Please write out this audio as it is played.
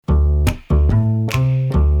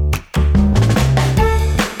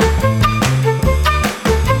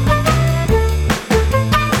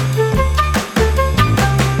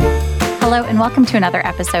welcome to another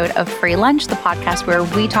episode of Free Lunch, the podcast where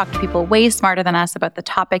we talk to people way smarter than us about the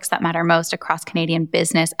topics that matter most across Canadian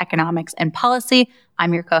business, economics, and policy.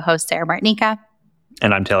 I'm your co-host, Sarah Martinica.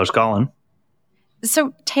 And I'm Taylor Scollin.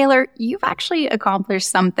 So, Taylor, you've actually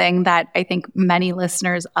accomplished something that I think many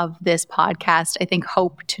listeners of this podcast,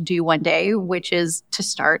 hope to do one day, which is to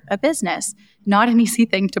start a business. Not an easy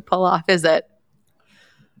thing to pull off, is it?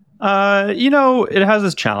 It has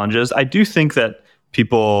its challenges. I do think that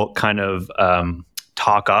people kind of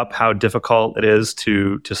talk up how difficult it is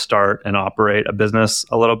to start and operate a business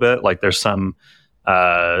a little bit. Like there's some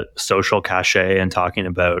social cachet in talking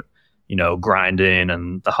about, grinding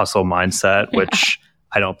and the hustle mindset, which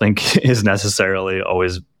I don't think is necessarily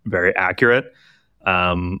always very accurate.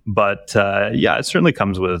 But it certainly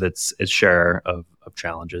comes with its share of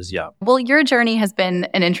challenges. Yeah. Well, your journey has been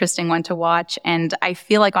an interesting one to watch. And I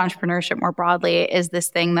feel like entrepreneurship more broadly is this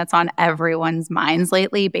thing that's on everyone's minds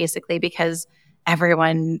lately, basically because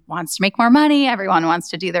everyone wants to make more money. Everyone wants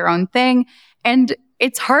to do their own thing. And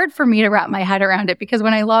it's hard for me to wrap my head around it because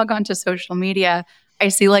when I log onto social media, I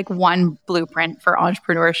see like one blueprint for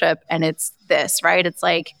entrepreneurship and it's this, right? It's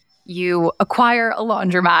like you acquire a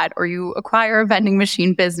laundromat or you acquire a vending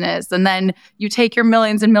machine business and then you take your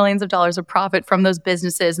millions and millions of dollars of profit from those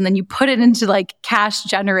businesses and then you put it into like cash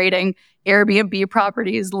generating Airbnb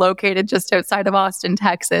properties located just outside of Austin,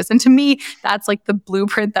 Texas. And to me, that's like the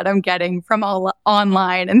blueprint that I'm getting from all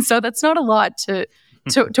online. And so that's not a lot to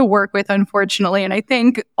work with, unfortunately. And I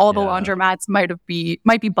think all the laundromats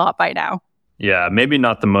might be bought by now. Yeah, maybe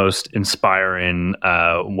not the most inspiring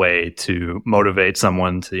way to motivate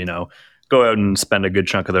someone to, go out and spend a good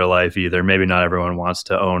chunk of their life either. Maybe not everyone wants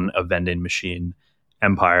to own a vending machine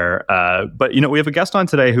empire. But, we have a guest on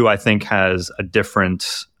today who I think has a different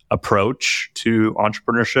approach to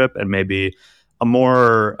entrepreneurship and maybe a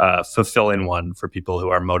more fulfilling one for people who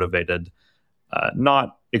are motivated,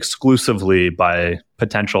 not exclusively by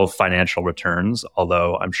potential financial returns,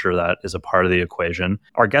 although I'm sure that is a part of the equation.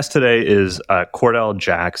 Our guest today is Cordell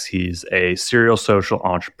Jacks. He's a serial social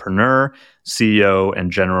entrepreneur, CEO,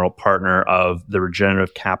 and general partner of the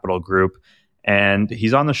Regenerative Capital Group. And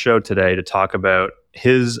he's on the show today to talk about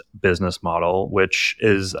his business model, which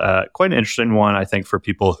is quite an interesting one, I think, for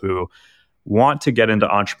people who want to get into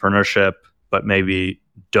entrepreneurship, but maybe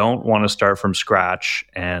don't want to start from scratch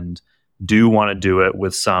and do want to do it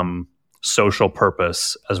with some social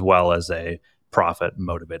purpose as well as a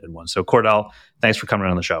profit-motivated one. So Cordell, thanks for coming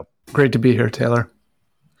on the show. Great to be here, Taylor.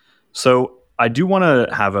 So I do want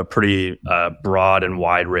to have a pretty broad and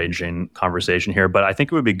wide-ranging conversation here, but I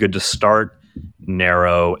think it would be good to start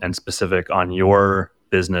narrow and specific on your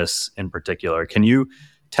business in particular. Can you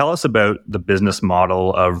tell us about the business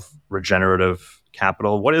model of Regenerative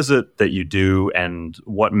Capital? What is it that you do and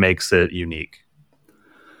what makes it unique?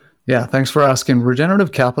 Yeah, thanks for asking.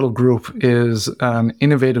 Regenerative Capital Group is an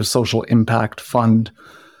innovative social impact fund.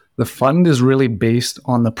 The fund is really based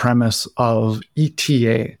on the premise of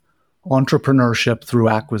ETA, entrepreneurship through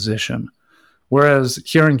acquisition. Whereas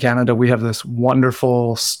here in Canada, we have this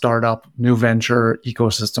wonderful startup, new venture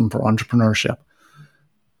ecosystem for entrepreneurship.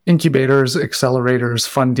 Incubators, accelerators,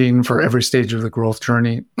 funding for every stage of the growth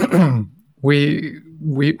journey. We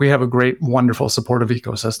have a great, wonderful, supportive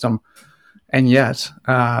ecosystem. And yet,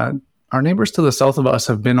 our neighbors to the south of us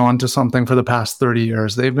have been on to something for the past 30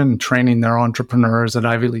 years. They've been training their entrepreneurs at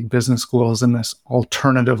Ivy League business schools in this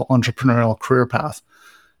alternative entrepreneurial career path.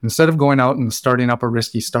 Instead of going out and starting up a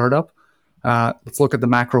risky startup, let's look at the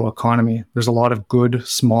macro economy. There's a lot of good,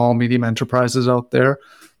 small, medium enterprises out there.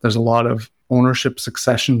 There's a lot of ownership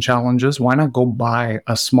succession challenges. Why not go buy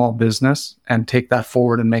a small business and take that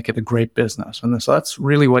forward and make it a great business? And so that's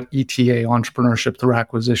really what ETA, entrepreneurship through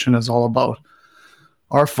acquisition, is all about.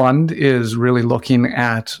 Our fund is really looking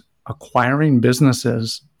at acquiring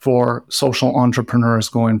businesses for social entrepreneurs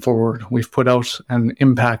going forward. We've put out an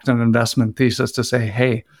impact and investment thesis to say,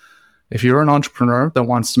 hey, if you're an entrepreneur that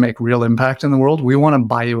wants to make real impact in the world, we want to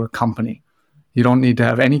buy you a company. You don't need to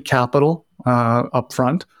have any capital up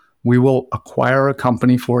front. We will acquire a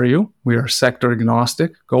company for you. We are sector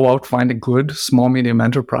agnostic. Go out, find a good small, medium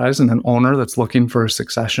enterprise and an owner that's looking for a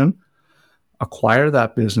succession. Acquire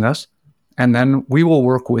that business. And then we will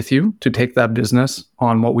work with you to take that business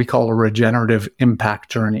on what we call a regenerative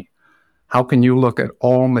impact journey. How can you look at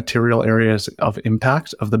all material areas of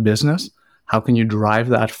impact of the business? How can you drive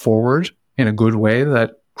that forward in a good way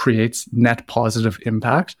that creates net positive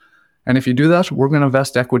impact? And if you do that, we're going to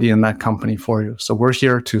invest equity in that company for you. So we're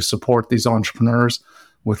here to support these entrepreneurs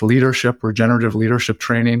with leadership, regenerative leadership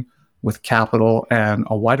training, with capital and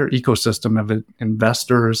a wider ecosystem of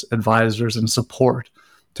investors, advisors, and support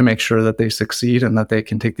to make sure that they succeed and that they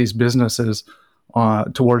can take these businesses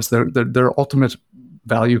towards their ultimate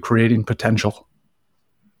value creating potential.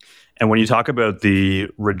 And when you talk about the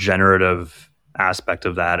regenerative aspect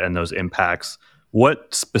of that and those impacts,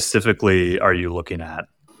 what specifically are you looking at?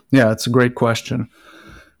 Yeah, it's a great question.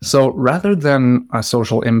 So rather than a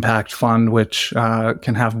social impact fund, which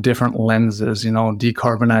can have different lenses,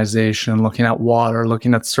 decarbonization, looking at water,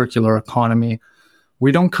 looking at circular economy,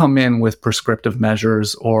 we don't come in with prescriptive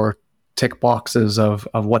measures or tick boxes of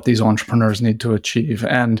what these entrepreneurs need to achieve.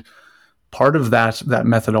 And part of that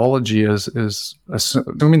methodology is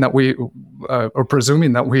assuming that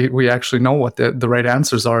presuming that we actually know what the right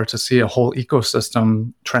answers are to see a whole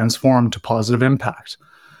ecosystem transform to positive impact.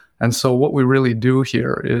 And so what we really do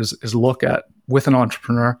here is look at, with an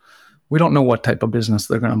entrepreneur, we don't know what type of business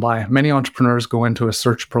they're going to buy. Many entrepreneurs go into a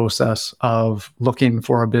search process of looking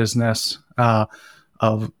for a business,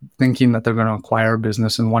 of thinking that they're going to acquire a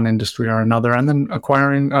business in one industry or another, and then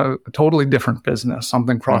acquiring a totally different business.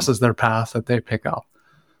 Something crosses their path that they pick up.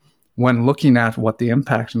 When looking at what the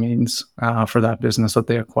impact means for that business that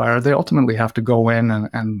they acquire, they ultimately have to go in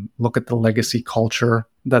and look at the legacy culture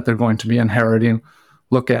that they're going to be inheriting,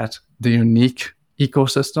 look at the unique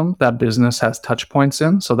ecosystem that business has touch points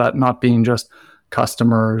in, so that not being just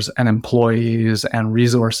customers and employees and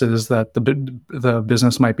resources that the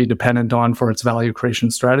business might be dependent on for its value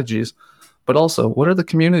creation strategies, but also what are the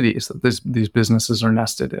communities that these businesses are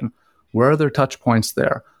nested in? Where are their touch points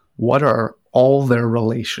there? What are all their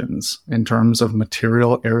relations in terms of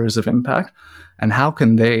material areas of impact? And how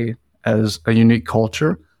can they, as a unique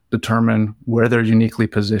culture, determine where they're uniquely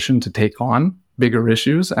positioned to take on bigger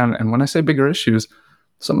issues? And when I say bigger issues,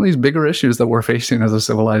 some of these bigger issues that we're facing as a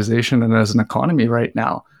civilization and as an economy right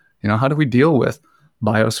now, how do we deal with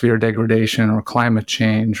biosphere degradation or climate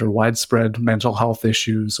change or widespread mental health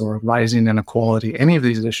issues or rising inequality, any of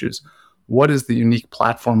these issues? What is the unique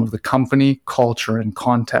platform of the company, culture, and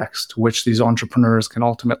context to which these entrepreneurs can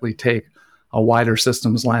ultimately take a wider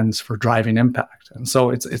systems lens for driving impact? And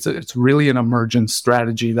so it's really an emergent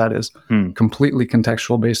strategy that is completely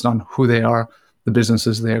contextual based on who they are, the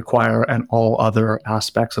businesses they acquire, and all other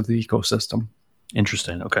aspects of the ecosystem.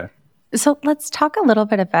 Interesting. Okay. So let's talk a little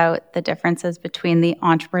bit about the differences between the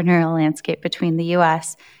entrepreneurial landscape between the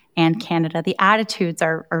US and Canada. The attitudes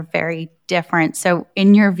are very different. So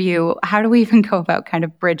in your view, how do we even go about kind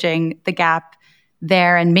of bridging the gap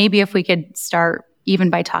there? And maybe if we could start even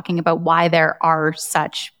by talking about why there are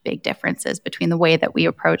such big differences between the way that we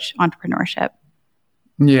approach entrepreneurship.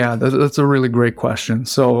 Yeah, that's a really great question.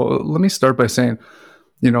 So let me start by saying,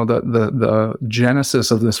 the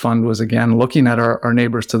genesis of this fund was, again, looking at our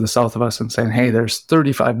neighbors to the south of us and saying, hey, there's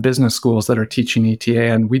 35 business schools that are teaching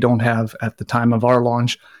ETA, and we don't have, at the time of our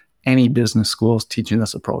launch, any business schools teaching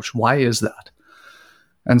this approach. Why is that?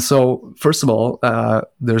 And so, first of all,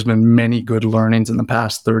 there's been many good learnings in the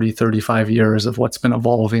past 30, 35 years of what's been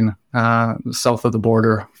evolving south of the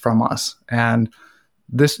border from us. And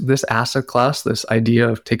this asset class, this idea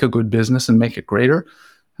of take a good business and make it greater,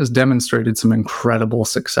 has demonstrated some incredible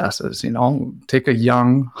successes. Take a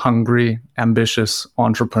young, hungry, ambitious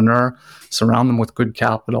entrepreneur, surround them with good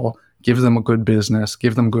capital, give them a good business,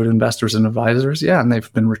 give them good investors and advisors. Yeah, and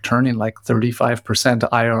they've been returning like 35%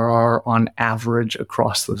 IRR on average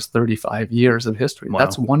across those 35 years of history. Wow.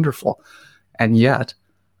 That's wonderful. And yet,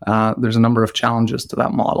 there's a number of challenges to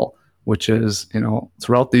that model, which is,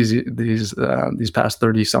 throughout these past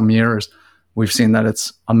 30 some years, we've seen that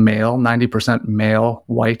it's a 90% male,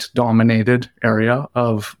 white dominated area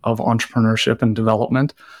of entrepreneurship and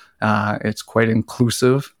development. It's quite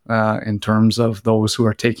inclusive in terms of those who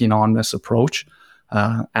are taking on this approach.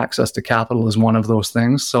 Access to capital is one of those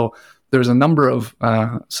things. So there's a number of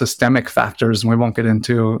systemic factors, and we won't get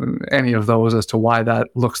into any of those as to why that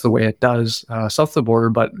looks the way it does south of the border.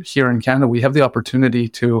 But here in Canada, we have the opportunity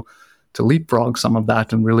to leapfrog some of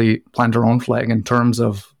that and really plant our own flag in terms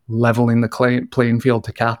of leveling the playing field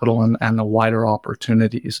to capital and the wider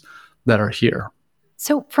opportunities that are here.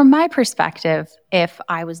 So from my perspective, if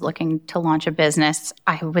I was looking to launch a business,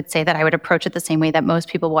 I would say that I would approach it the same way that most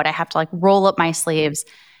people would. I have to roll up my sleeves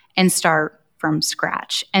and start from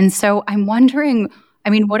scratch. And so I'm wondering,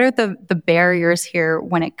 what are the barriers here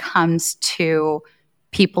when it comes to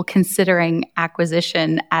people considering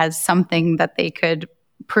acquisition as something that they could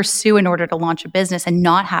pursue in order to launch a business and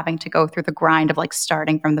not having to go through the grind of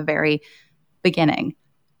starting from the very beginning?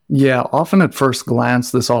 Yeah, often at first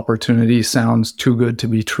glance, this opportunity sounds too good to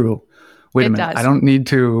be true. Wait a minute, I don't need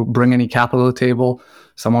to bring any capital to the table.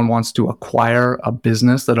 Someone wants to acquire a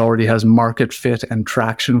business that already has market fit and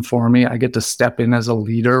traction for me. I get to step in as a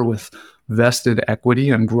leader with vested equity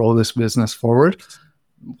and grow this business forward.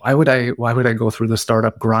 why would I go through the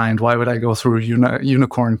startup grind? Why would I go through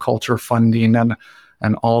unicorn culture funding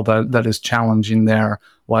and all that is challenging there?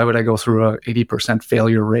 Why would I go through a 80%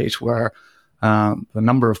 failure rate where the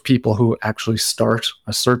number of people who actually start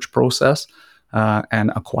a search process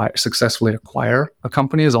and successfully acquire a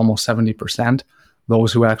company is almost 70%.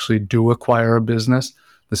 Those who actually do acquire a business,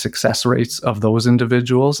 the success rates of those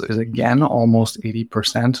individuals is again almost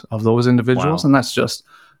 80% of those individuals. Wow. And that's just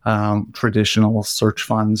traditional search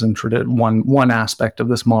funds and one aspect of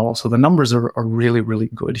this model. So the numbers are really, really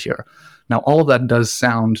good here. Now, all of that does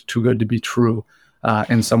sound too good to be true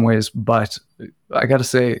in some ways, but I got to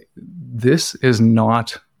say, this is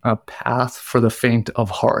not a path for the faint of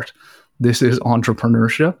heart. This is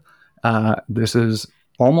entrepreneurship. This is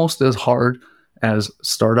almost as hard as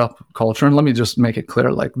startup culture. And let me just make it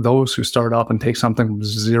clear, like those who start up and take something from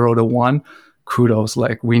 0 to 1, kudos,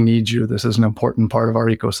 like we need you. This is an important part of our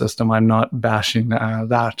ecosystem. I'm not bashing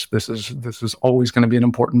that. This is always going to be an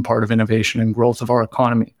important part of innovation and growth of our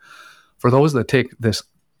economy. For those that take this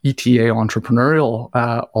ETA entrepreneurial,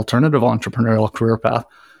 alternative entrepreneurial career path,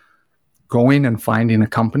 going and finding a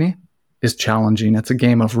company is challenging. It's a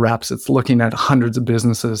game of reps. It's looking at hundreds of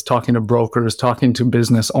businesses, talking to brokers, talking to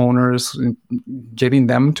business owners, getting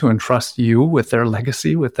them to entrust you with their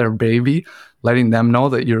legacy, with their baby, letting them know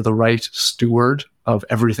that you're the right steward of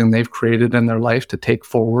everything they've created in their life to take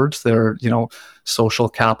forwards their, social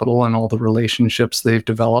capital and all the relationships they've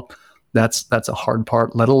developed. That's a hard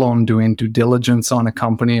part, let alone doing due diligence on a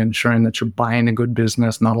company, ensuring that you're buying a good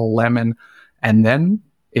business, not a lemon. And then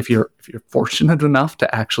if you're fortunate enough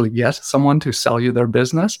to actually get someone to sell you their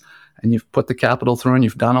business and you've put the capital through and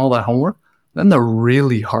you've done all that homework, then the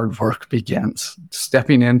really hard work begins.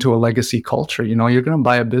 Stepping into a legacy culture. You're going to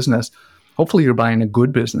buy a business. Hopefully you're buying a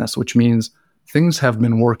good business, which means things have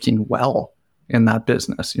been working well in that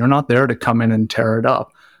business. You're not there to come in and tear it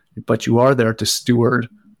up, but you are there to steward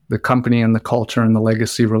the company and the culture and the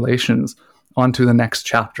legacy relations onto the next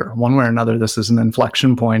chapter. One way or another, this is an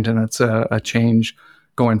inflection point and it's a change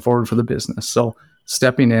going forward for the business. So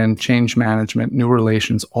stepping in, change management, new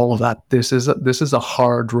relations, all of that. This is a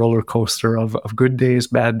hard roller coaster of good days,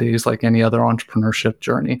 bad days, like any other entrepreneurship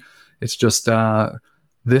journey. It's just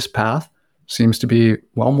this path seems to be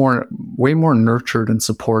way more nurtured and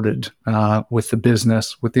supported with the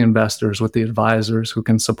business, with the investors, with the advisors who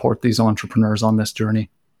can support these entrepreneurs on this journey.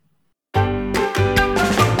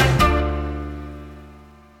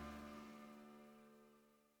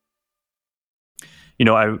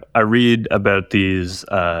 I read about this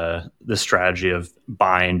strategy of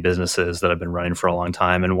buying businesses that have been running for a long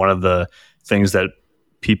time. And one of the things that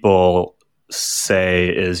people say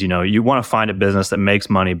is, you want to find a business that makes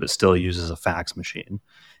money but still uses a fax machine.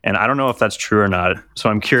 And I don't know if that's true or not. So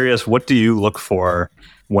I'm curious, what do you look for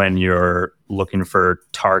when you're looking for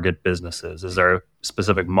target businesses? Is there a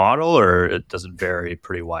specific model or does it vary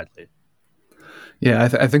pretty widely? Yeah,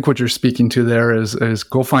 I think what you're speaking to there is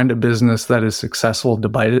go find a business that is successful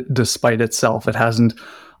despite itself. It hasn't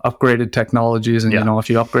upgraded technologies, and if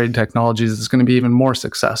you upgrade technologies, it's going to be even more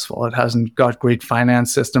successful. It hasn't got great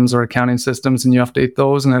finance systems or accounting systems, and you update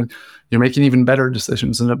those, and then you're making even better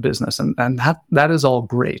decisions in a business, and that is all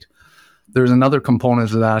great. There's another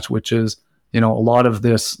component of that, which is a lot of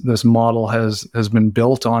this model has been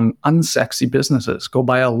built on unsexy businesses. Go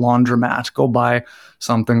buy a laundromat, go buy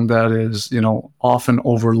something that is, often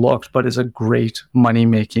overlooked, but is a great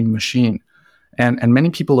money-making machine. And many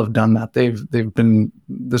people have done that.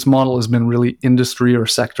 This model has been really industry or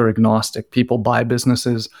sector agnostic. People buy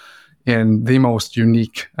businesses in the most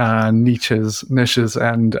unique niches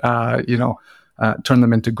and turn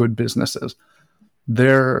them into good businesses.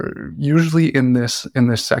 They're usually in this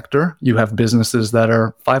sector. You have businesses that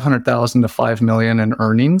are 500,000 to 5 million in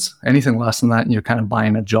earnings. Anything less than that, and you're kind of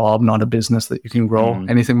buying a job, not a business that you can grow. Mm-hmm.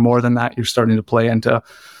 Anything more than that, you're starting to play into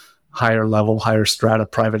higher level, higher strata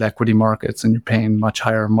private equity markets, and you're paying much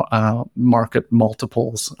higher market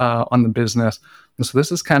multiples on the business. And so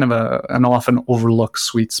this is kind of an often overlooked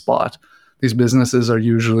sweet spot. These businesses are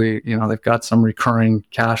usually, they've got some recurring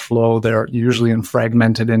cash flow. They're usually in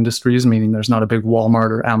fragmented industries, meaning there's not a big Walmart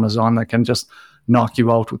or Amazon that can just knock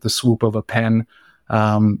you out with the swoop of a pen.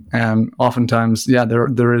 And oftentimes,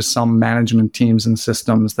 there is some management teams and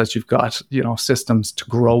systems that you've got, systems to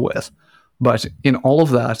grow with. But in all of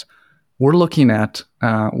that, we're looking at,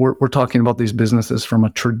 we're talking about these businesses from a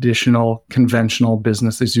traditional, conventional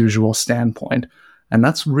business as usual standpoint. And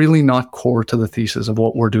that's really not core to the thesis of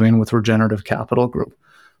what we're doing with Regenerative Capital Group.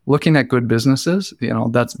 Looking at good businesses,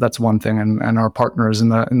 that's one thing, and our partners in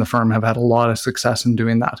the firm have had a lot of success in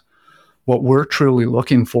doing that. What we're truly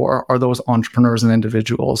looking for are those entrepreneurs and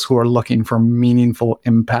individuals who are looking for meaningful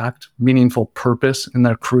impact, meaningful purpose in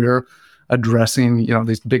their career, addressing,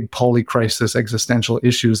 these big polycrisis existential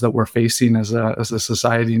issues that we're facing as a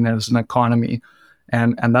society and as an economy.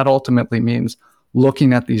 And that ultimately means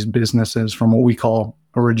looking at these businesses from what we call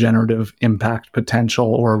a regenerative impact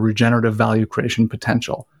potential or a regenerative value creation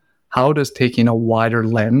potential. How does taking a wider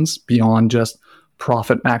lens beyond just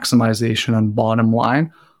profit maximization and bottom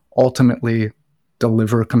line ultimately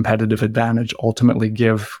deliver competitive advantage, ultimately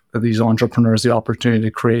give these entrepreneurs the opportunity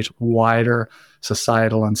to create wider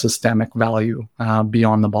societal and systemic value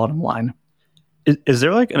beyond the bottom line? Is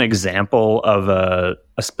there like an example of a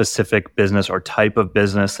specific business or type of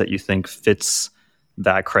business that you think fits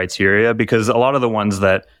that criteria? Because a lot of the ones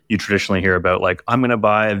that you traditionally hear about, like, I'm going to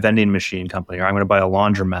buy a vending machine company or I'm going to buy a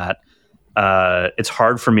laundromat, it's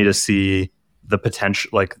hard for me to see the potential,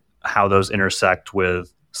 like how those intersect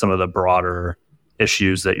with some of the broader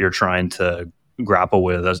issues that you're trying to grapple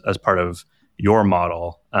with as part of your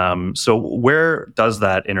model. So where does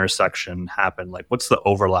that intersection happen? Like, what's the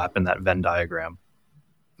overlap in that Venn diagram?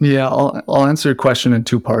 Yeah, I'll answer your question in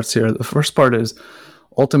two parts here. The first part is,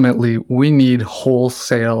 ultimately, we need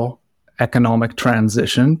wholesale economic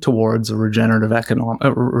transition towards a regenerative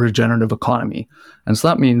economy. And so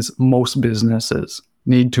that means most businesses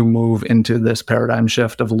need to move into this paradigm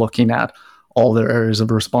shift of looking at all their areas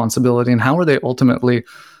of responsibility and how are they ultimately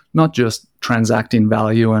not just transacting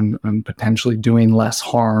value and potentially doing less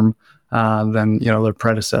harm than their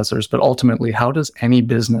predecessors, but ultimately, how does any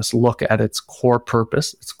business look at its core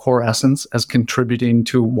purpose, its core essence, as contributing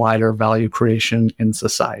to wider value creation in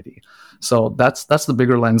society? So that's the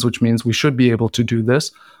bigger lens, which means we should be able to do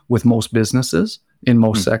this with most businesses in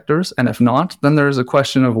most sectors. And if not, then there is a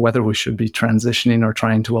question of whether we should be transitioning or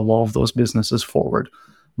trying to evolve those businesses forward.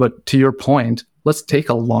 But to your point, let's take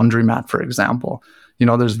a laundromat, for example.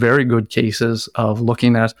 There's very good cases of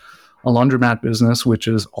looking at a laundromat business, which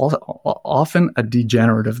is often a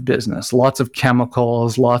degenerative business. Lots of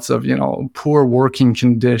chemicals, lots of, poor working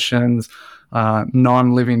conditions,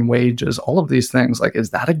 non-living wages, all of these things. Like, is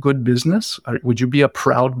that a good business? Would you be a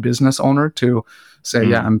proud business owner to say,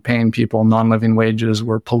 yeah, I'm paying people non-living wages,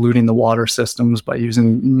 we're polluting the water systems by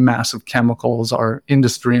using massive chemicals, our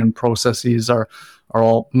industry and processes are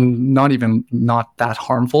all not that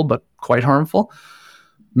harmful, but quite harmful?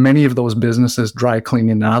 Many of those businesses, dry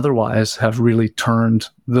cleaning and otherwise, have really turned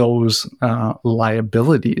those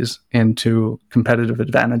liabilities into competitive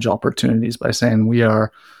advantage opportunities by saying we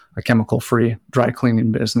are a chemical-free dry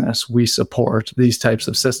cleaning business. We support these types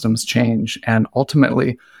of systems change. And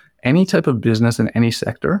ultimately, any type of business in any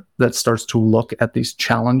sector that starts to look at these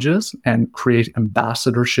challenges and create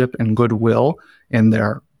ambassadorship and goodwill in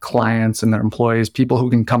their clients and their employees, people who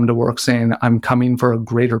can come to work saying, I'm coming for a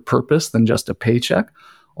greater purpose than just a paycheck,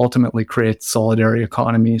 ultimately create solidarity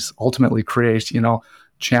economies, ultimately create,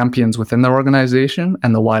 champions within their organization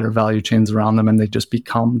and the wider value chains around them. And they just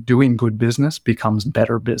doing good business becomes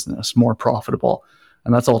better business, more profitable.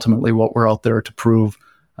 And that's ultimately what we're out there to prove,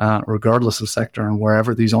 regardless of sector and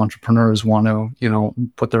wherever these entrepreneurs want to,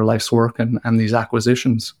 put their life's work and these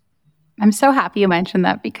acquisitions. I'm so happy you mentioned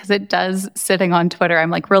that, because it does, sitting on Twitter,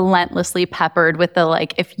 I'm like relentlessly peppered with the,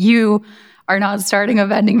 like, if you are not starting a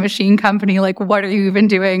vending machine company, like, what are you even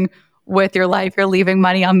doing with your life? You're leaving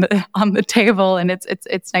money on the table. And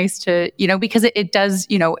it's nice to, because it does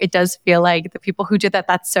feel like the people who did that,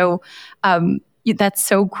 that's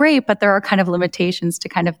so great, but there are kind of limitations to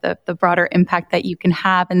kind of the broader impact that you can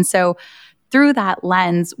have. And so through that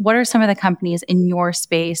lens, what are some of the companies in your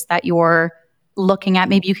space that you're looking at?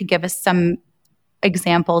 Maybe you could give us some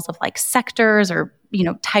examples of like sectors or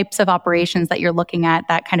types of operations that you're looking at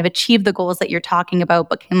that kind of achieve the goals that you're talking about,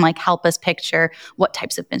 but can like help us picture what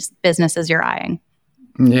types of businesses you're eyeing.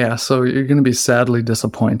 Yeah, so you're going to be sadly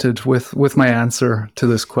disappointed with my answer to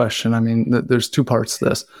this question. I mean, there's two parts to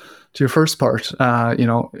this. To your first part,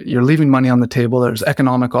 you're leaving money on the table. There's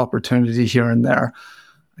economic opportunity here and there.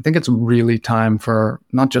 I think it's really time for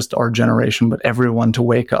not just our generation, but everyone to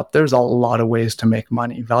wake up. There's a lot of ways to make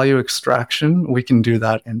money. Value extraction, we can do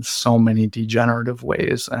that in so many degenerative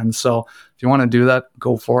ways. And so if you want to do that,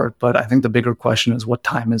 go for it. But I think the bigger question is, what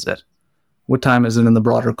time is it? What time is it in the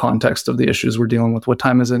broader context of the issues we're dealing with? What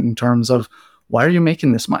time is it in terms of, why are you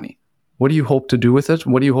making this money? What do you hope to do with it?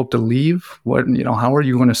 What do you hope to leave? How are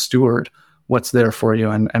you going to steward what's there for you?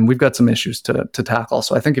 And we've got some issues to tackle.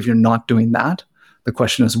 So I think if you're not doing that, the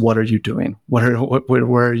question is, what are you doing? Where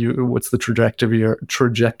are you? What's the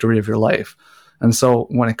trajectory of your life? And so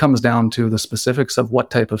when it comes down to the specifics of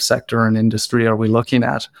what type of sector and industry are we looking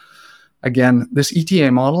at, Again, this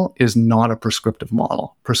ETA model is not a prescriptive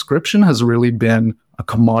model. Prescription has really been a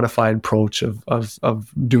commodified approach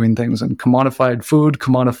of doing things, and commodified food,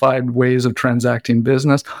 commodified ways of transacting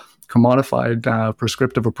business, commodified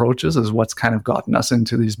prescriptive approaches is what's kind of gotten us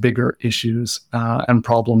into these bigger issues and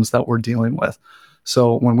problems that we're dealing with.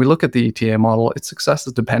 So when we look at the ETA model, its success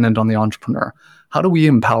is dependent on the entrepreneur. How do we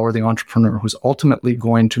empower the entrepreneur who's ultimately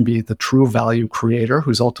going to be the true value creator,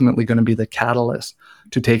 who's ultimately going to be the catalyst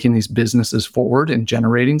to taking these businesses forward and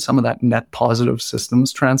generating some of that net positive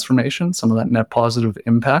systems transformation, some of that net positive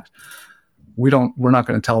impact? We're not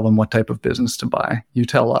going to tell them what type of business to buy. You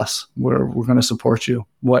tell us. We're going to support you.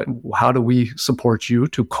 How do we support you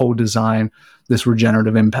to co-design this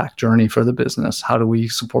regenerative impact journey for the business? How do we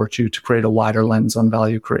support you to create a wider lens on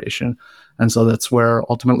value creation? And so that's where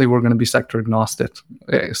ultimately we're going to be sector agnostic,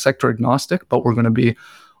 but we're going to be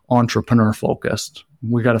entrepreneur focused.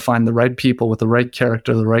 We got to find the right people with the right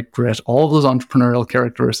character, the right grit, all of those entrepreneurial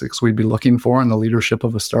characteristics we'd be looking for in the leadership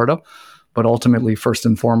of a startup. But ultimately, first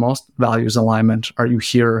and foremost, values alignment. Are you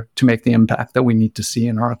here to make the impact that we need to see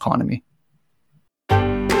in our economy?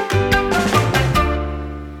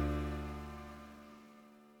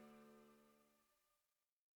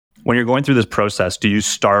 When you're going through this process, do you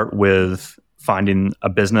start with finding a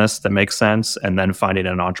business that makes sense and then finding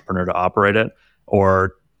an entrepreneur to operate it?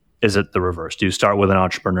 Or is it the reverse? Do you start with an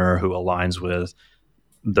entrepreneur who aligns with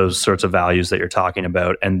those sorts of values that you're talking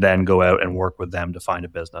about and then go out and work with them to find a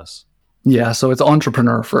business? Yeah, so it's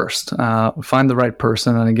entrepreneur first. Find the right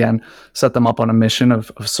person, and again, set them up on a mission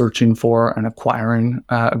of searching for and acquiring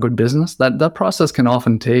a good business. That process can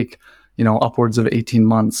often take, upwards of 18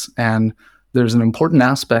 months. And there's an important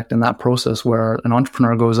aspect in that process where an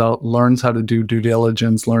entrepreneur goes out, learns how to do due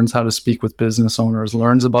diligence, learns how to speak with business owners,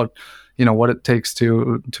 learns about what it takes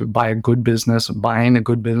to buy a good business, buying a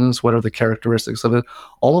good business, what are the characteristics of it.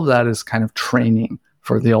 All of that is kind of training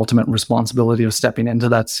for the ultimate responsibility of stepping into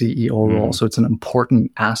that CEO role. So it's an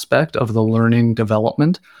important aspect of the learning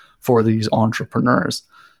development for these entrepreneurs.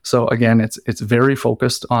 So again, it's very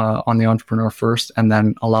focused on the entrepreneur first, and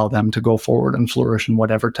then allow them to go forward and flourish in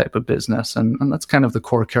whatever type of business. And that's kind of the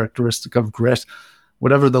core characteristic of grit.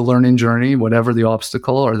 Whatever the learning journey, whatever the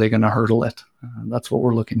obstacle, are they going to hurdle it? That's what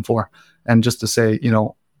we're looking for. And just to say,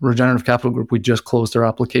 Regenerative Capital Group, we just closed our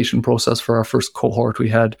application process for our first cohort. We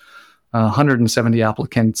had 170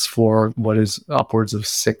 applicants for what is upwards of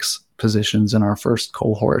 6 positions in our first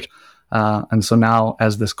cohort. And so now,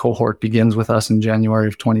 as this cohort begins with us in January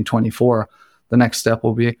of 2024, the next step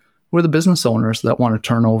will be we're the business owners that want to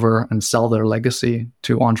turn over and sell their legacy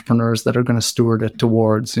to entrepreneurs that are going to steward it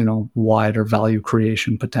towards, wider value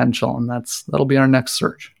creation potential. And that'll be our next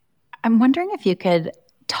search. I'm wondering if you could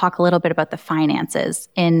talk a little bit about the finances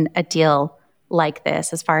in a deal like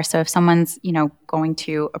this, as far as, so if someone's, going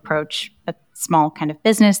to approach a small kind of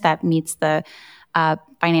business that meets the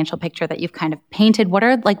financial picture that you've kind of painted, what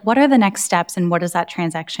are the next steps, and what does that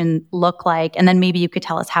transaction look like? And then maybe you could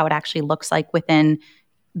tell us how it actually looks like within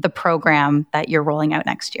the program that you're rolling out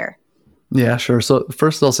next year. Yeah, sure. So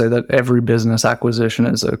first, I'll say that every business acquisition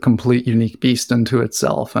is a complete unique beast unto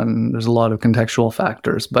itself, and there's a lot of contextual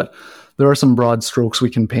factors, but there are some broad strokes we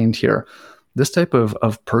can paint here. This type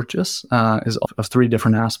of purchase is of 3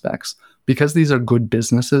 different aspects. Because these are good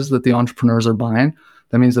businesses that the entrepreneurs are buying,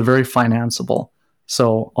 that means they're very financeable.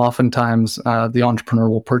 So oftentimes, the entrepreneur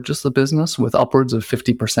will purchase the business with upwards of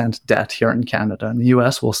 50% debt here in Canada. In the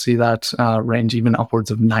US, we'll see that range even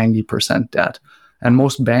upwards of 90% debt. And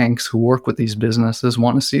most banks who work with these businesses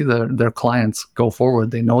want to see their clients go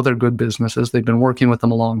forward. They know they're good businesses. They've been working with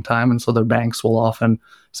them a long time. And so their banks will often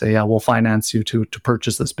say, yeah, we'll finance you to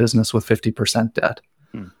purchase this business with 50% debt.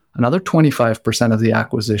 Another 25% of the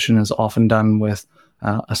acquisition is often done with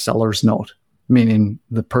a seller's note, meaning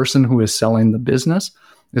the person who is selling the business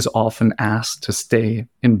is often asked to stay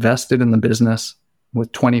invested in the business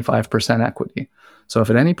with 25% equity. So if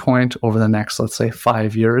at any point over the next, let's say,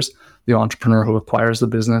 5 years, the entrepreneur who acquires the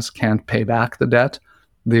business can't pay back the debt,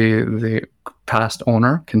 the past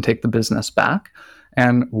owner can take the business back.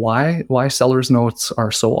 And why seller's notes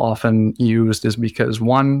are so often used is because,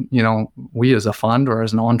 one, we as a fund or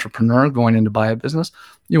as an entrepreneur going in to buy a business,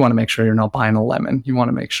 you want to make sure you're not buying a lemon. You want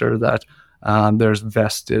to make sure that there's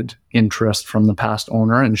vested interest from the past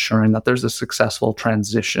owner, ensuring that there's a successful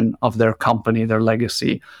transition of their company, their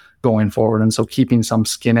legacy going forward. And so keeping some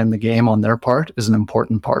skin in the game on their part is an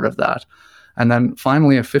important part of that. And then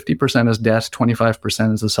finally, if 50% is debt,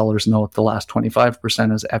 25% is the seller's note, the last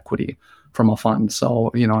 25% is equity from a fund. So,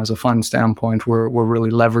 as a fund standpoint, we're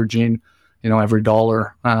really leveraging, every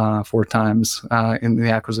dollar 4 times in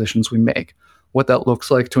the acquisitions we make. What that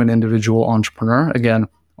looks like to an individual entrepreneur, again,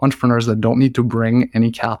 entrepreneurs that don't need to bring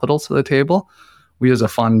any capital to the table. We as a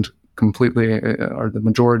fund completely are the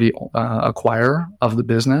majority acquirer of the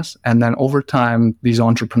business. And then over time, these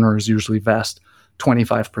entrepreneurs usually vest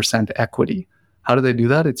 25% equity. How do they do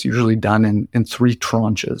that? It's usually done in 3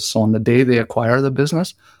 tranches. So on the day they acquire the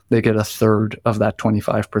business, they get a third of that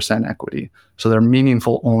 25% equity. So they're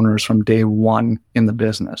meaningful owners from day one in the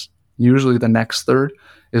business. Usually the next third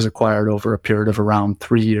is acquired over a period of around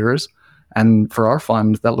 3 years. And for our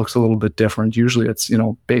fund, that looks a little bit different. Usually it's,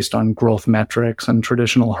 based on growth metrics and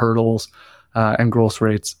traditional hurdles and growth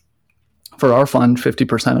rates. For our fund,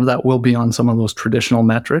 50% of that will be on some of those traditional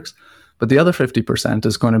metrics, but the other 50%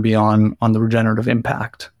 is going to be on the regenerative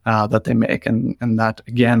impact that they make. And that,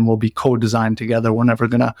 again, will be co-designed together. We're never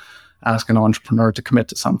going to ask an entrepreneur to commit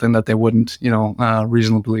to something that they wouldn't,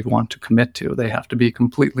 reasonably want to commit to. They have to be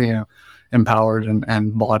completely empowered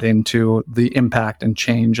and bought into the impact and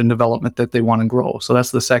change and development that they want to grow. So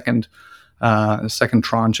that's the second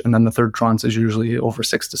tranche. And then the third tranche is usually over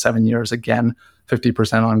 6 to 7 years. Again,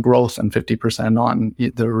 50% on growth and 50% on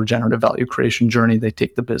the regenerative value creation journey they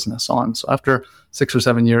take the business on. So after 6 or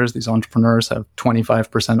 7 years, these entrepreneurs have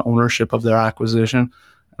 25% ownership of their acquisition.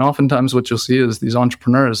 And oftentimes what you'll see is these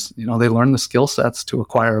entrepreneurs, they learn the skill sets to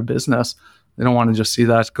acquire a business. They don't want to just see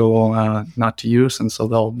that go not to use. And so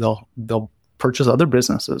they'll purchase other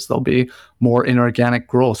businesses. There'll be more inorganic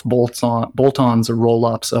growth, bolt-ons or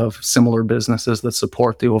roll-ups of similar businesses that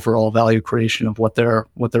support the overall value creation of what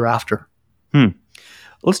they're after.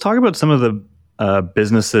 Let's talk about some of the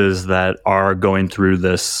businesses that are going through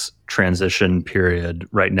this transition period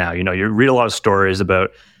right now. You read a lot of stories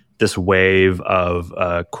about this wave of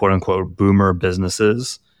quote unquote boomer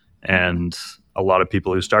businesses, and a lot of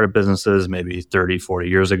people who started businesses maybe 30, 40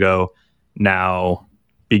 years ago now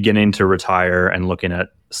beginning to retire and looking at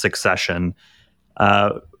succession.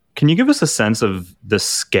 Can you give us a sense of the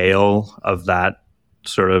scale of that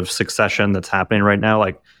sort of succession that's happening right now?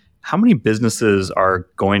 Like, how many businesses are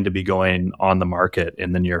going to be going on the market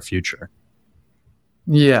in the near future?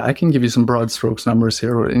 Yeah, I can give you some broad strokes numbers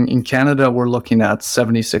here. In Canada, we're looking at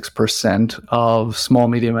 76% of small,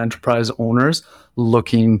 medium enterprise owners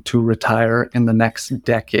looking to retire in the next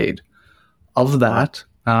decade. Of that,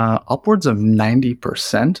 upwards of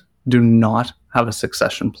 90% do not have a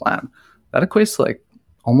succession plan. That equates to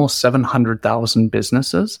almost 700,000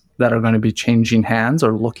 businesses that are going to be changing hands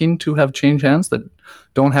or looking to have changed hands that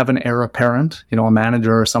don't have an heir apparent, a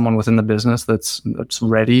manager or someone within the business that's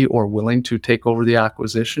ready or willing to take over the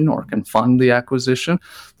acquisition or can fund the acquisition.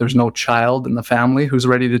 There's no child in the family who's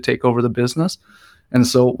ready to take over the business. And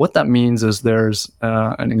so what that means is there's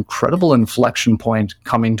an incredible inflection point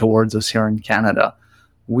coming towards us here in Canada.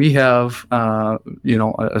 We have,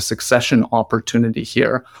 a succession opportunity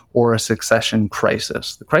here or a succession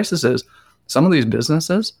crisis. The crisis is some of these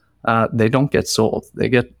businesses, they don't get sold. They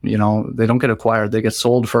don't get acquired. They get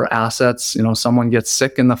sold for assets. Someone gets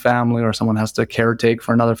sick in the family or someone has to caretake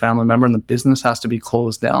for another family member and the business has to be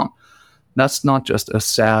closed down. That's not just a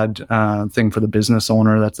sad thing for the business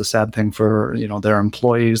owner. That's a sad thing for, their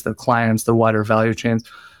employees, their clients, their wider value chains.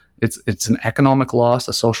 It's an economic loss,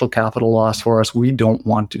 a social capital loss for us. We don't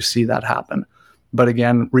want to see that happen. But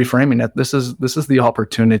again, reframing it, this is the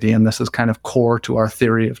opportunity, and this is kind of core to our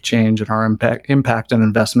theory of change and our impact and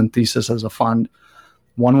investment thesis as a fund.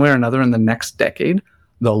 One way or another, in the next decade,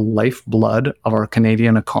 the lifeblood of our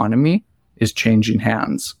Canadian economy is changing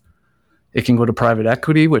hands. It can go to private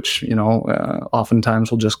equity, which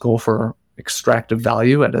oftentimes will just go for extractive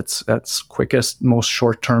value at its quickest, most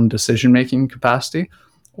short-term decision-making capacity.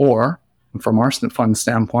 Or from our fund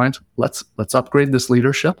standpoint, let's upgrade this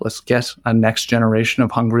leadership. Let's get a next generation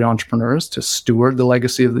of hungry entrepreneurs to steward the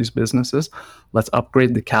legacy of these businesses. Let's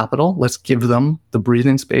upgrade the capital. Let's give them the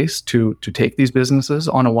breathing space to take these businesses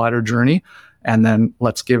on a wider journey. And then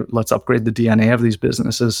let's upgrade the DNA of these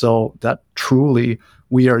businesses so that truly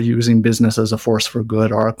we are using business as a force for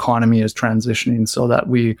good. Our economy is transitioning so that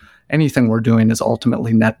anything we're doing is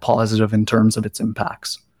ultimately net positive in terms of its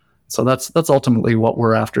impacts. So that's ultimately what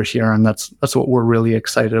we're after here, and that's what we're really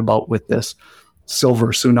excited about with this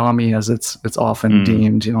silver tsunami, as it's often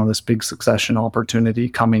deemed. This big succession opportunity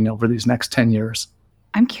coming over these next 10 years.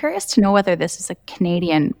 I'm curious to know whether this is a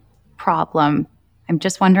Canadian problem. I'm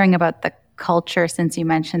just wondering about the culture, since you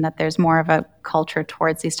mentioned that there's more of a culture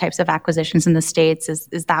towards these types of acquisitions in the States.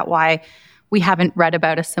 Is that why we haven't read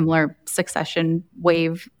about a similar succession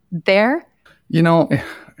wave there?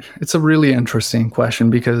 It's a really interesting question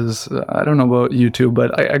because I don't know about you two,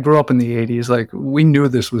 but I grew up in the 80s. We knew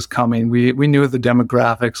this was coming. We knew the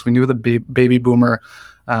demographics. We knew the baby boomer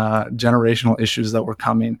generational issues that were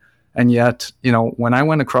coming. And yet, when I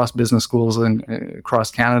went across business schools and across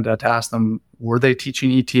Canada to ask them, were they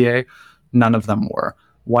teaching ETA? None of them were.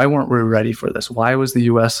 Why weren't we ready for this? Why was the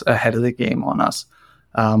US ahead of the game on us?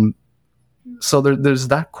 So there's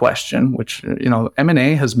that question, which,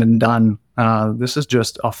 M&A has been done. This is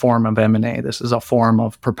just a form of M&A. This is a form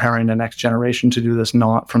of preparing the next generation to do this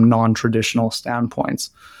from non-traditional standpoints.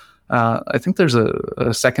 I think there's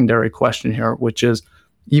a secondary question here, which is,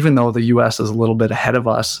 even though the US is a little bit ahead of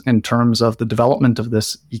us in terms of the development of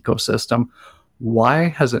this ecosystem, why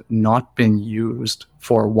has it not been used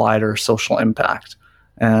for wider social impact?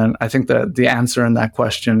 And I think that the answer in that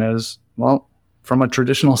question is, well, from a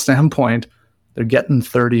traditional standpoint, they're getting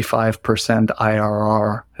 35%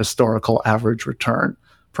 IRR, historical average return.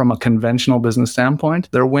 From a conventional business standpoint,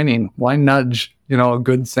 they're winning. Why nudge, a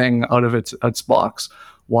good thing out of its box?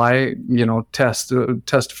 Why,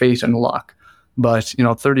 test fate and luck? But,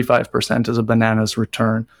 35% is a bananas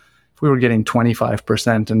return. If we were getting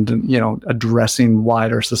 25% and, addressing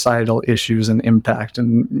wider societal issues and impact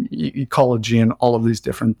and ecology and all of these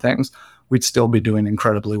different things, we'd still be doing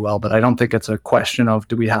incredibly well. But I don't think it's a question of,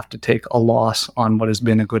 do we have to take a loss on what has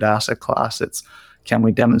been a good asset class? It's, can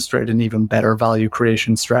we demonstrate an even better value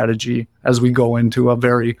creation strategy as we go into a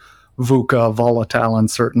very VUCA, volatile,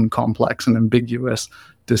 uncertain, complex, and ambiguous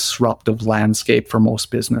disruptive landscape for most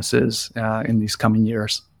businesses in these coming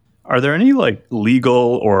years. Are there any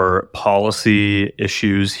legal or policy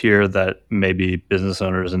issues here that maybe business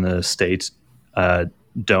owners in the States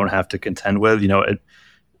don't have to contend with?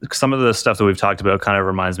 Some of the stuff that we've talked about kind of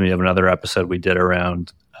reminds me of another episode we did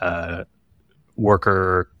around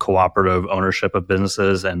worker cooperative ownership of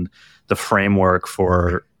businesses, and the framework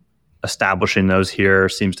for establishing those here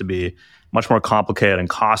seems to be much more complicated and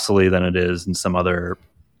costly than it is in some other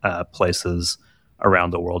places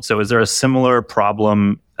around the world. So is there a similar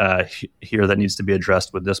problem here that needs to be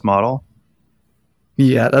addressed with this model?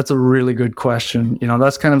 Yeah, that's a really good question.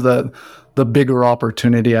 That's kind of the bigger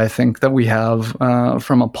opportunity, I think, that we have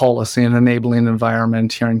from a policy and enabling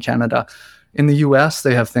environment here in Canada. In the US,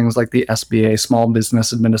 they have things like the SBA, Small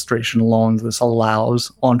Business Administration loans. This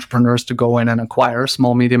allows entrepreneurs to go in and acquire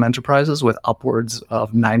small, medium enterprises with upwards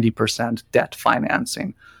of 90% debt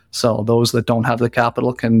financing. So those that don't have the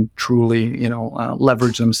capital can truly,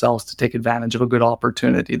 leverage themselves to take advantage of a good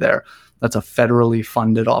opportunity there. That's a federally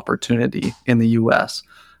funded opportunity in the U.S.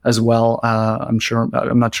 as well. I'm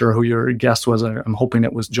not sure who your guest was. I'm hoping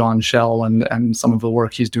it was John Schell and some of the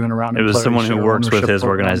work he's doing around. It was someone who works with his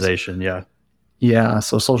organization. Yeah. Yeah,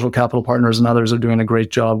 so Social Capital Partners and others are doing a great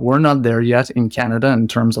job. We're not there yet in Canada in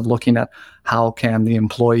terms of looking at how can the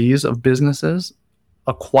employees of businesses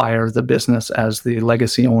acquire the business as the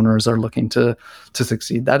legacy owners are looking to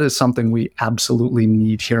succeed. That is something we absolutely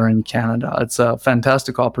need here in Canada. It's a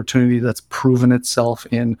fantastic opportunity that's proven itself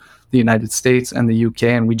in the United States and the UK,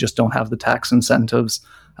 and we just don't have the tax incentives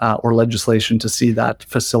or legislation to see that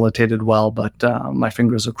facilitated well. But my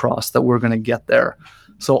fingers are crossed that we're going to get there.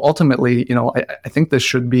 So ultimately, I think this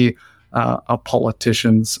should be a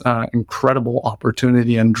politician's incredible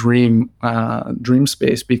opportunity and dream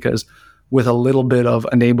space, because with a little bit of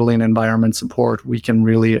enabling environment support, we can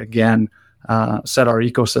really, again, set our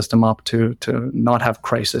ecosystem up to not have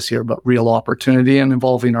crisis here, but real opportunity and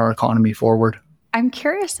evolving our economy forward. I'm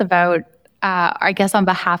curious about, I guess on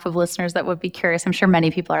behalf of listeners that would be curious, I'm sure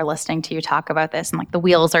many people are listening to you talk about this and the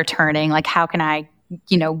wheels are turning, how can I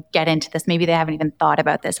get into this? Maybe they haven't even thought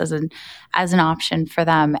about this as an option for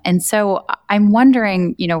them. And so I'm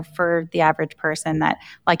wondering, for the average person that,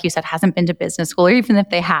 like you said, hasn't been to business school, or even if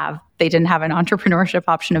they didn't have an entrepreneurship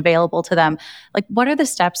option available to them, what are the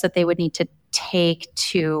steps that they would need to take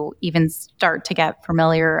to even start to get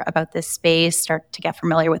familiar about this space, start to get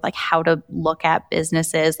familiar with how to look at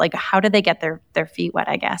businesses? How do they get their feet wet,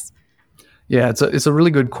 I guess? Yeah, it's a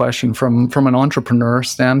really good question. From an entrepreneur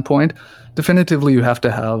standpoint, definitively you have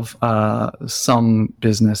to have some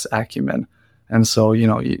business acumen. And so,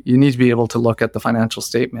 you need to be able to look at the financial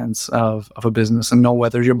statements of a business and know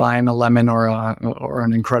whether you're buying a lemon or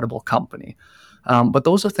an incredible company. But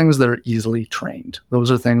those are things that are easily trained.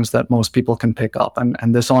 Those are things that most people can pick up.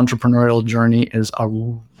 And this entrepreneurial journey is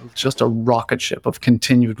just a rocket ship of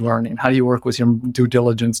continued learning. How do you work with your due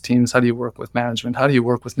diligence teams? How do you work with management? How do you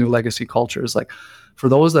work with new legacy cultures? For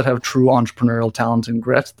those that have true entrepreneurial talent and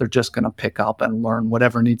grit, they're just going to pick up and learn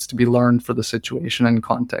whatever needs to be learned for the situation and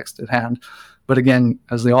context at hand. But again,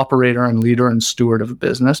 as the operator and leader and steward of a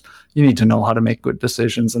business, you need to know how to make good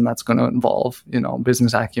decisions, and that's going to involve,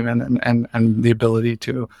 business acumen and the ability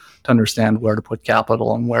to understand where to put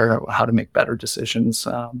capital and how to make better decisions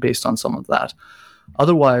based on some of that.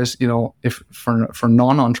 Otherwise, if for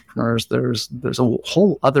non-entrepreneurs, there's a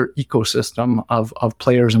whole other ecosystem of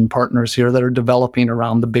players and partners here that are developing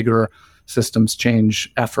around the bigger systems change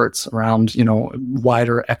efforts around,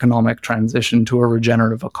 wider economic transition to a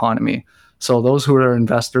regenerative economy. So those who are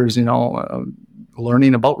investors,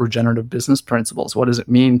 learning about regenerative business principles. What does it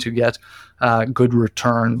mean to get good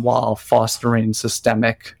return while fostering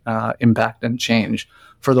systemic impact and change?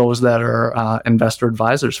 For those that are investor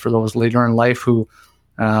advisors, for those later in life who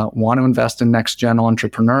want to invest in next gen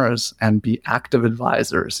entrepreneurs and be active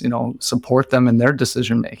advisors, support them in their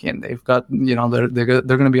decision making. They've got, they're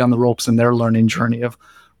going to be on the ropes in their learning journey of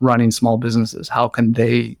running small businesses. How can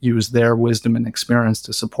they use their wisdom and experience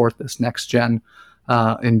to support this next gen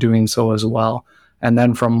in doing so as well? And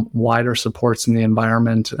then from wider supports in the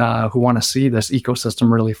environment who want to see this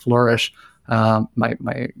ecosystem really flourish,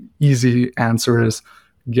 my easy answer is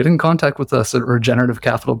get in contact with us at Regenerative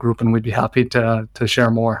Capital Group, and we'd be happy to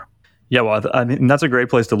share more. Yeah, well, I mean, that's a great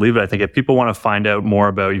place to leave it. I think if people want to find out more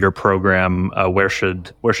about your program, where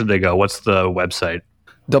should they go? What's the website?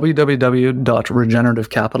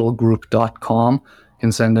 www.regenerativecapitalgroup.com. You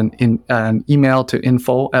can send an email to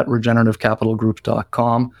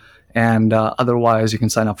info@regenerativecapitalgroup.com. And otherwise, you can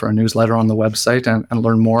sign up for a newsletter on the website and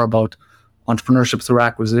learn more about entrepreneurship through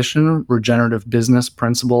acquisition, regenerative business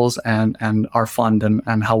principles, and our fund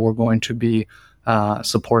and how we're going to be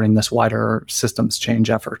supporting this wider systems change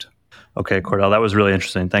effort. Okay, Cordell, that was really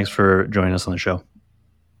interesting. Thanks for joining us on the show.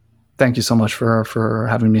 Thank you so much for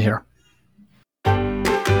having me here.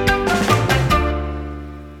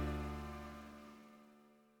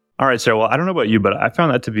 All right, Sarah. Well, I don't know about you, but I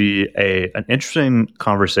found that to be an interesting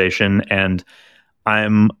conversation, and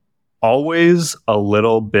I'm always a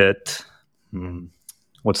little bit,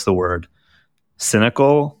 what's the word?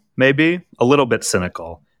 Cynical, maybe? A little bit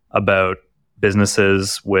cynical about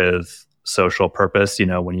businesses with social purpose.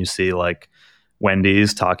 When you see like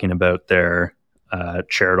Wendy's talking about their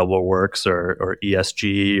charitable works or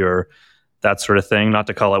ESG or that sort of thing. Not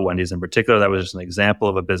to call out Wendy's in particular. That was just an example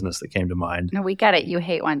of a business that came to mind. No, we get it. You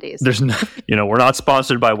hate Wendy's. There's no, we're not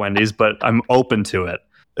sponsored by Wendy's, but I'm open to it.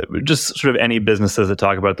 Just sort of any businesses that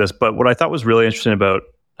talk about this. But what I thought was really interesting about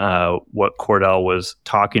what Cordell was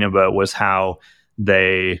talking about was how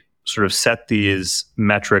they sort of set these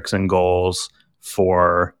metrics and goals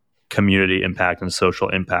for community impact and social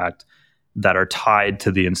impact that are tied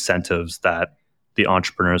to the incentives that the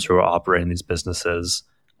entrepreneurs who are operating these businesses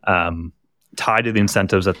tied to the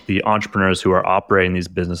incentives that the entrepreneurs who are operating these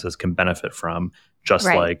businesses can benefit from, just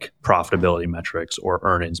right. like profitability metrics or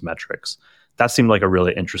earnings metrics. That seemed like a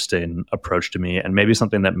really interesting approach to me, and maybe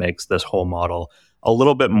something that makes this whole model a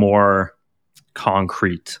little bit more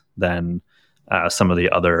concrete than some of the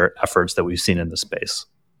other efforts that we've seen in the space.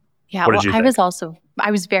 Yeah, well,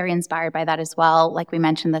 I was very inspired by that as well. Like we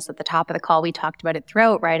mentioned this at the top of the call, we talked about it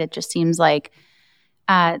throughout, right? It just seems like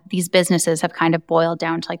these businesses have kind of boiled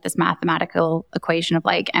down to like this mathematical equation of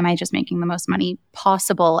like, am I just making the most money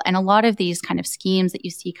possible? And a lot of these kind of schemes that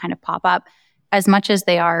you see kind of pop up, as much as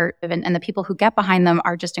they are, and the people who get behind them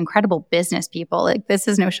are just incredible business people. Like this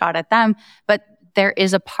is no shot at them, but there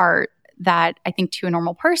is a part that I think to a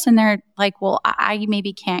normal person, they're like, well, I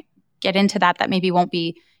maybe can't get into that. That maybe won't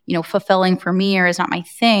be, fulfilling for me or is not my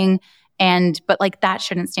thing. But like that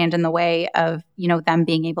shouldn't stand in the way of, them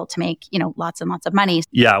being able to make, lots and lots of money.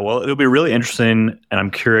 Yeah, well, it'll be really interesting. And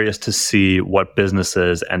I'm curious to see what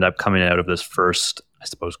businesses end up coming out of this first, I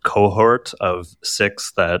suppose, cohort of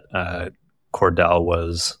 6 that Cordell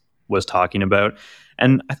was talking about.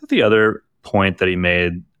 And I think the other point that he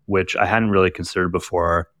made, which I hadn't really considered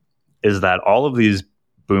before, is that all of these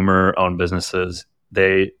boomer-owned businesses,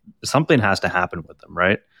 something has to happen with them,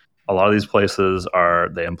 right? A lot of these places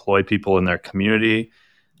they employ people in their community.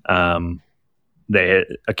 They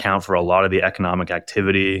account for a lot of the economic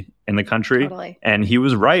activity in the country. Totally. And he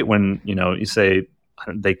was right when, you say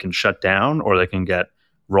they can shut down or they can get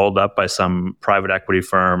rolled up by some private equity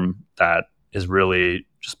firm that is really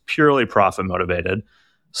just purely profit motivated.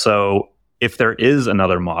 So if there is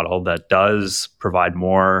another model that does provide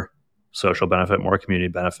more social benefit, more community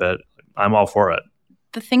benefit, I'm all for it.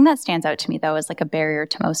 The thing that stands out to me, though, as like a barrier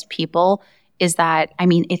to most people is that,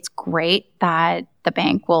 it's great that the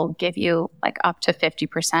bank will give you like up to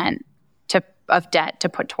 50% of debt to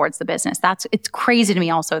put towards the business. It's crazy to me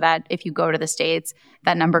also that if you go to the States,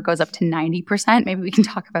 that number goes up to 90%. Maybe we can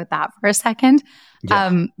talk about that for a second.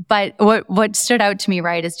 Yeah. But what stood out to me,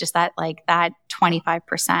 right, is just that like that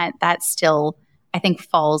 25%, that's still I think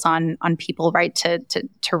falls on people, right, to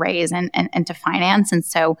raise and to finance. And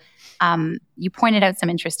so you pointed out some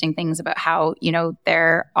interesting things about how,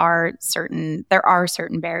 there are certain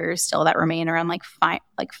barriers still that remain around like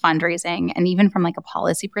fundraising, and even from like a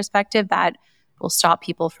policy perspective that will stop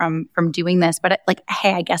people from doing this. But like,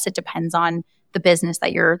 hey, I guess it depends on the business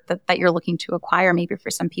that you're looking to acquire. Maybe for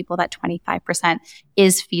some people that 25%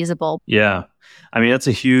 is feasible. Yeah. I mean, it's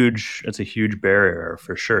a huge barrier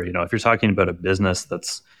for sure. If you're talking about a business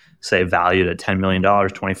that's, say, valued at $10 million,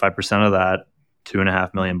 25% of that,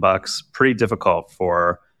 $2.5 million bucks, pretty difficult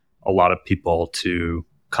for a lot of people to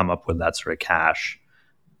come up with that sort of cash.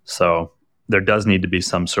 So there does need to be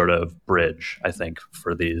some sort of bridge, I think,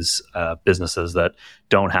 for these businesses that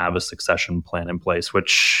don't have a succession plan in place,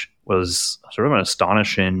 which was sort of an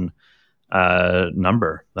astonishing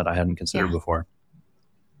number that I hadn't considered before.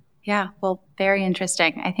 Yeah, well, very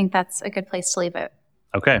interesting. I think that's a good place to leave it.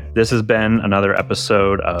 Okay, this has been another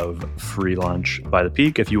episode of Free Lunch by the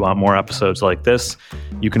Peak. If you want more episodes like this,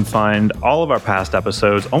 you can find all of our past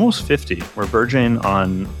episodes, almost 50. We're verging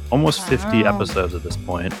on almost 50 episodes at this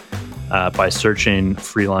point, by searching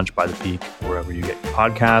Free Lunch by the Peak wherever you get your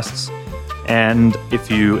podcasts. And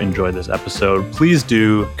if you enjoyed this episode, please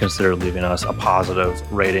do consider leaving us a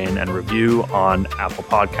positive rating and review on Apple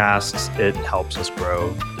Podcasts. It helps us grow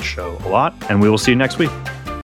the show a lot. And we will see you next week.